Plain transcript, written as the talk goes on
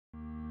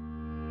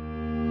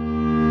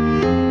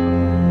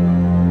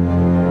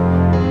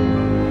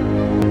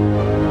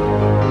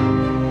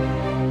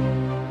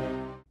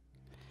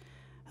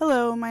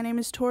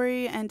is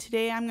Tori, and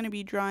today I'm going to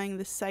be drawing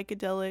the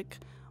psychedelic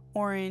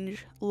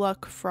orange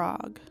luck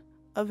frog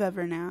of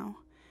Evernow.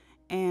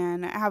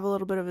 And I have a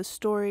little bit of a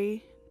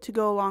story to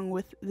go along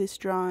with this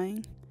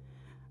drawing.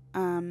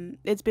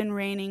 It's been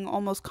raining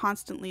almost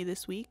constantly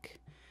this week.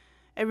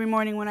 Every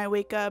morning when I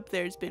wake up,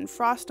 there's been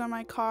frost on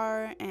my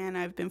car, and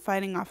I've been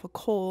fighting off a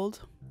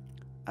cold.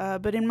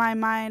 But in my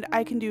mind,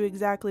 I can do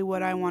exactly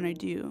what I want to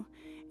do.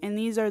 And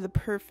these are the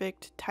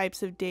perfect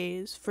types of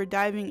days for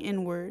diving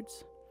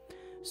inwards.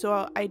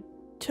 So I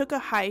took a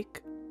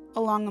hike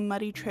along a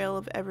muddy trail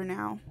of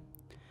Evernow.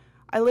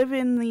 I live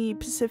in the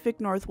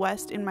Pacific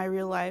Northwest in my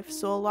real life,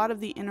 so a lot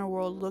of the inner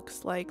world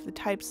looks like the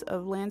types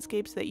of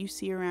landscapes that you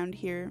see around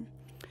here.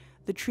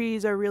 The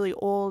trees are really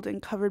old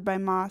and covered by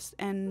moss,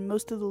 and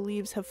most of the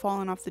leaves have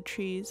fallen off the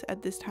trees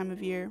at this time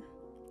of year.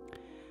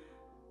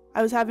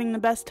 I was having the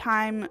best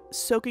time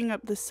soaking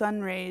up the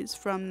sun rays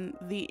from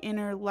the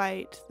inner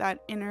light,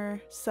 that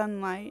inner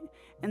sunlight,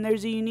 and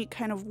there's a unique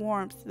kind of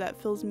warmth that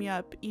fills me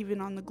up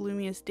even on the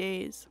gloomiest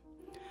days.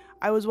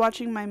 I was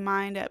watching my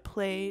mind at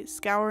play,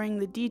 scouring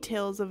the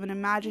details of an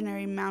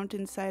imaginary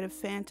mountainside of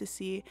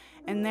fantasy,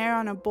 and there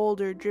on a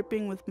boulder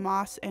dripping with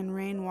moss and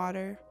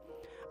rainwater,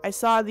 I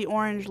saw the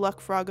orange luck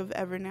frog of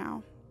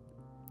Evernow.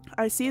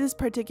 I see this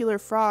particular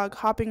frog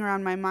hopping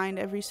around my mind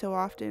every so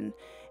often,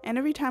 and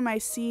every time I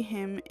see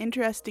him,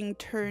 interesting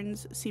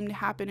turns seem to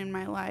happen in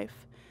my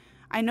life.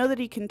 I know that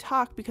he can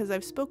talk because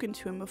I've spoken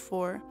to him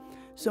before,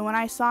 so when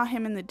I saw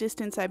him in the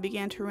distance, I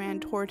began to run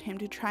toward him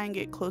to try and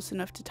get close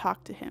enough to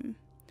talk to him.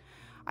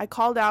 I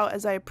called out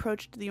as I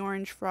approached the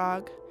orange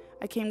frog.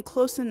 I came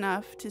close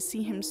enough to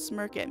see him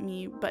smirk at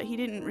me, but he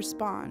didn't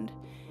respond.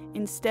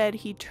 Instead,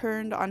 he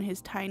turned on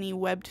his tiny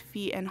webbed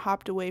feet and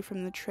hopped away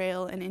from the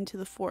trail and into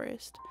the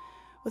forest.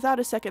 Without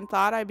a second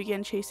thought, I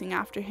began chasing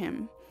after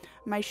him.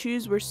 My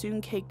shoes were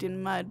soon caked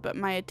in mud, but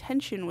my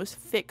attention was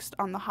fixed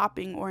on the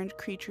hopping orange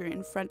creature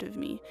in front of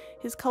me.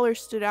 His color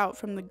stood out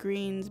from the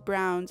greens,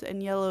 browns,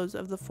 and yellows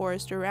of the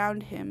forest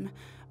around him,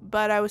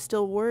 but I was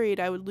still worried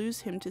I would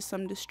lose him to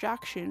some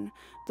distraction,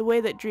 the way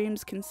that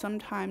dreams can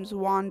sometimes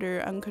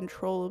wander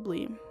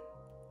uncontrollably.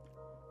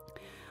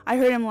 I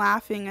heard him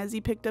laughing as he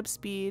picked up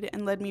speed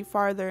and led me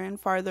farther and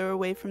farther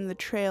away from the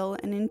trail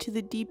and into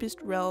the deepest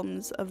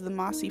realms of the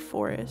mossy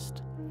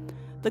forest.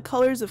 The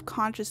colors of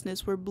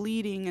consciousness were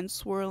bleeding and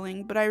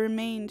swirling, but I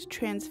remained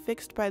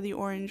transfixed by the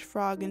orange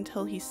frog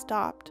until he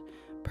stopped,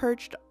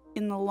 perched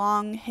in the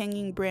long,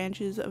 hanging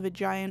branches of a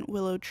giant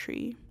willow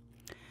tree.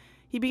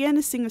 He began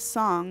to sing a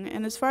song,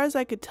 and as far as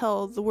I could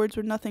tell, the words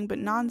were nothing but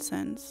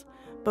nonsense.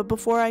 But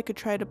before I could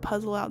try to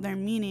puzzle out their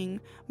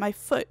meaning, my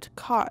foot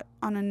caught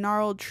on a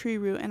gnarled tree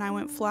root and I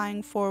went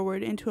flying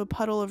forward into a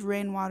puddle of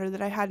rainwater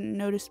that I hadn't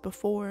noticed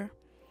before.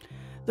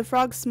 The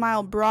frog's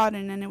smile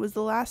broadened, and it was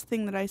the last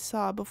thing that I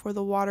saw before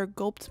the water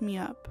gulped me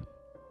up.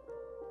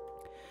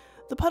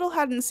 The puddle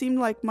hadn't seemed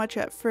like much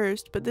at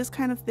first, but this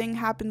kind of thing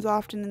happens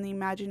often in the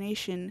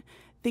imagination.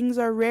 Things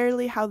are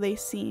rarely how they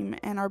seem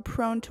and are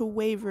prone to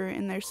waver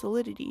in their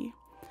solidity.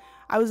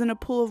 I was in a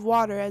pool of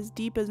water as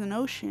deep as an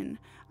ocean.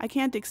 I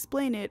can't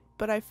explain it,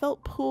 but I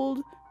felt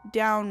pulled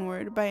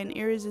downward by an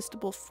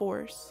irresistible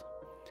force.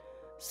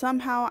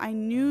 Somehow I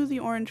knew the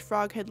orange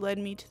frog had led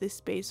me to this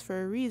space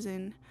for a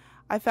reason.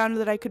 I found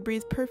that I could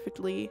breathe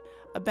perfectly,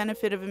 a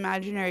benefit of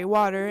imaginary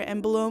water,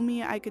 and below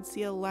me I could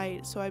see a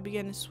light, so I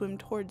began to swim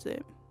towards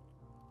it.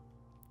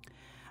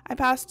 I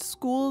passed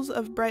schools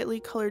of brightly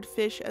colored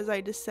fish as I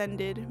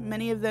descended.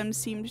 Many of them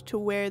seemed to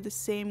wear the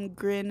same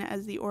grin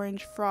as the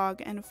orange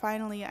frog, and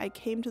finally I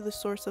came to the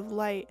source of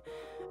light,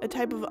 a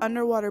type of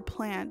underwater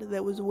plant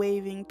that was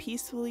waving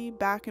peacefully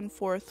back and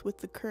forth with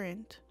the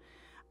current.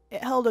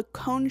 It held a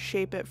cone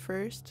shape at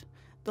first.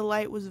 The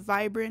light was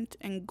vibrant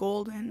and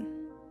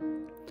golden.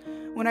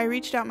 When I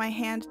reached out my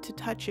hand to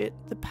touch it,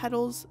 the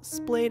petals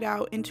splayed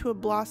out into a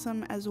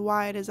blossom as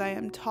wide as I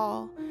am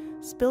tall,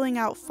 spilling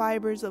out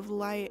fibers of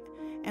light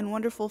and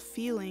wonderful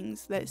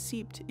feelings that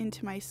seeped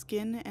into my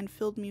skin and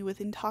filled me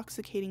with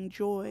intoxicating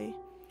joy.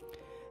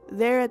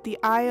 There at the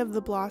eye of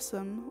the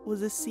blossom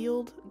was a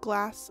sealed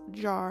glass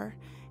jar,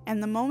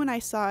 and the moment I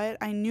saw it,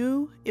 I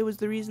knew it was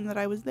the reason that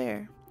I was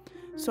there.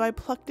 So I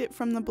plucked it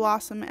from the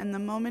blossom, and the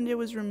moment it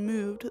was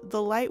removed,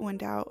 the light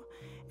went out,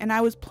 and I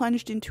was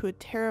plunged into a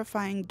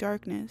terrifying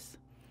darkness.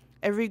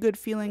 Every good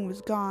feeling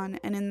was gone,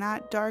 and in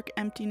that dark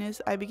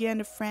emptiness I began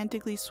to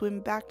frantically swim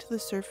back to the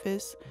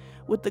surface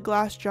with the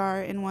glass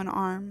jar in one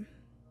arm.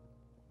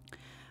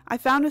 I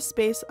found a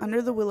space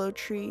under the willow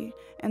tree,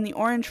 and the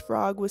orange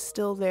frog was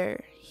still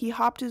there. He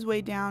hopped his way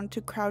down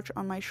to crouch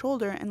on my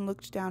shoulder and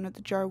looked down at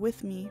the jar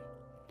with me.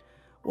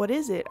 "What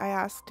is it?" I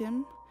asked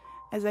him,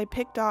 as I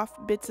picked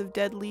off bits of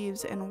dead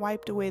leaves and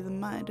wiped away the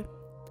mud.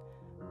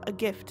 "A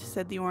gift,"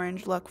 said the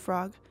orange luck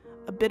frog,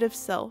 "a bit of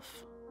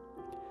self."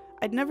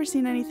 I'd never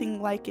seen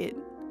anything like it.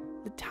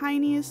 The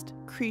tiniest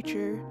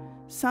creature,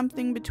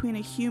 something between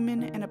a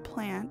human and a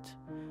plant,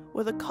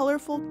 with a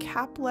colorful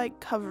cap-like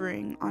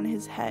covering on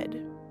his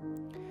head.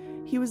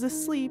 He was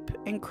asleep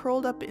and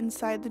curled up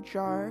inside the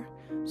jar,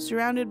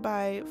 surrounded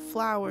by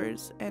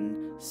flowers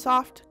and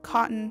soft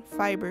cotton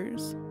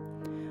fibers.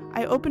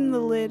 I opened the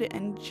lid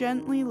and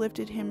gently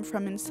lifted him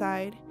from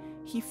inside.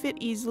 He fit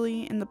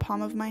easily in the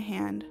palm of my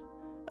hand,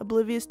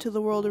 oblivious to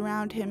the world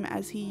around him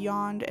as he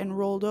yawned and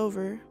rolled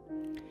over.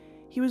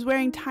 He was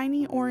wearing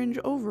tiny orange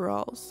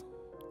overalls.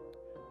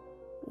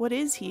 "What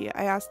is he?"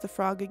 I asked the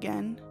frog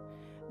again.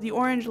 The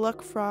orange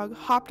luck frog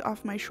hopped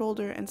off my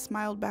shoulder and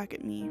smiled back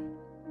at me.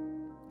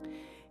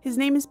 "His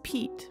name is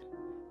Pete.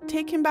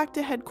 Take him back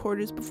to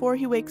headquarters before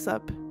he wakes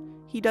up.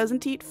 He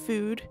doesn't eat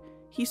food.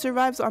 He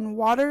survives on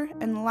water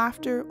and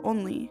laughter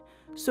only,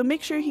 so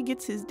make sure he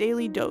gets his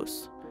daily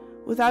dose."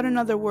 Without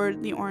another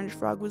word, the orange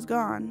frog was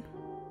gone.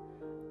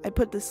 I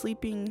put the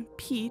sleeping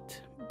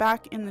Pete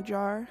back in the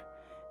jar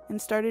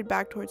and started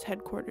back towards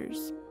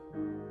headquarters.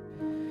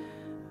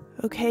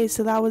 Okay,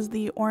 so that was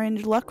the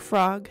orange luck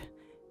frog.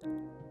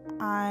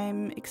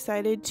 I'm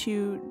excited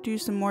to do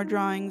some more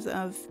drawings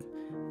of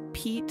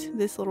Pete,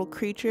 this little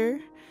creature.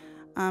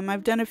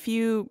 I've done a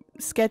few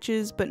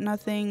sketches, but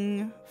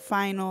nothing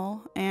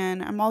final,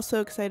 and I'm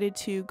also excited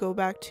to go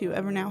back to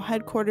Evernow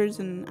headquarters,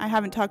 and I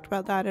haven't talked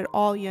about that at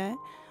all yet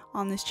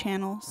on this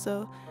channel,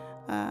 so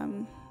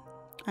I'm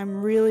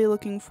really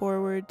looking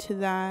forward to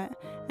that,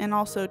 and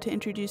also to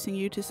introducing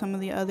you to some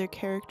of the other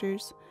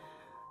characters.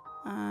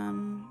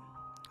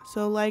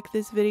 So like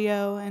this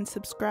video and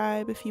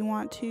subscribe if you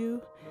want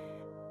to.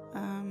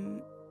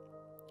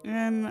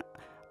 And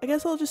I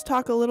guess I'll just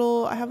talk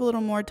I have a little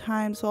more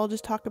time, so I'll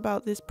just talk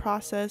about this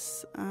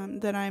process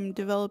that I'm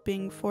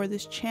developing for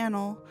this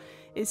channel.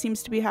 It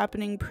seems to be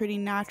happening pretty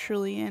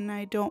naturally, and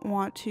I don't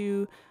want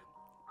to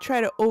try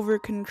to over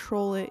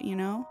control it, you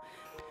know?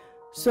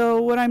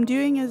 So what I'm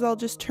doing is I'll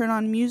just turn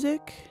on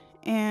music,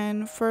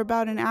 and for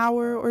about an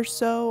hour or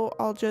so,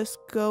 I'll just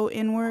go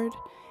inward,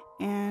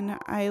 and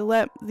I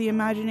let the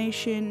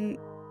imagination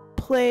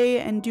play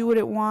and do what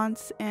it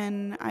wants,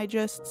 and I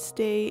just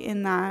stay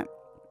in that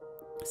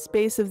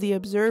space of the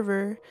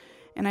observer,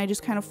 and I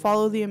just kind of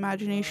follow the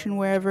imagination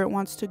wherever it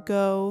wants to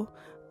go,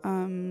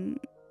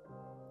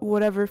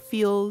 whatever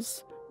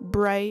feels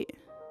bright.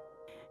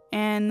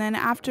 And then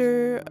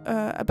after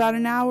about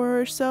an hour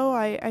or so,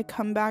 I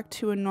come back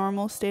to a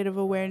normal state of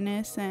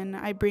awareness, and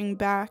I bring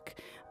back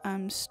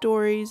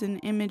stories and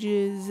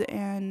images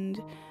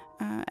and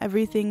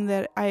everything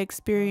that I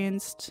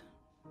experienced,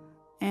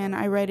 and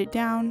I write it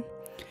down,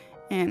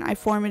 and I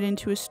form it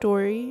into a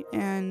story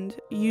and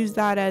use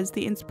that as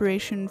the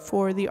inspiration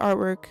for the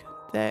artwork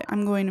that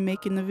I'm going to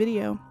make in the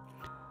video.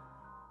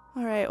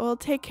 Alright, well,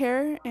 take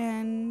care,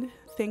 and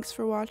thanks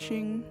for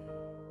watching.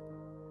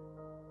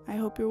 I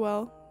hope you're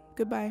well.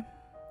 Goodbye.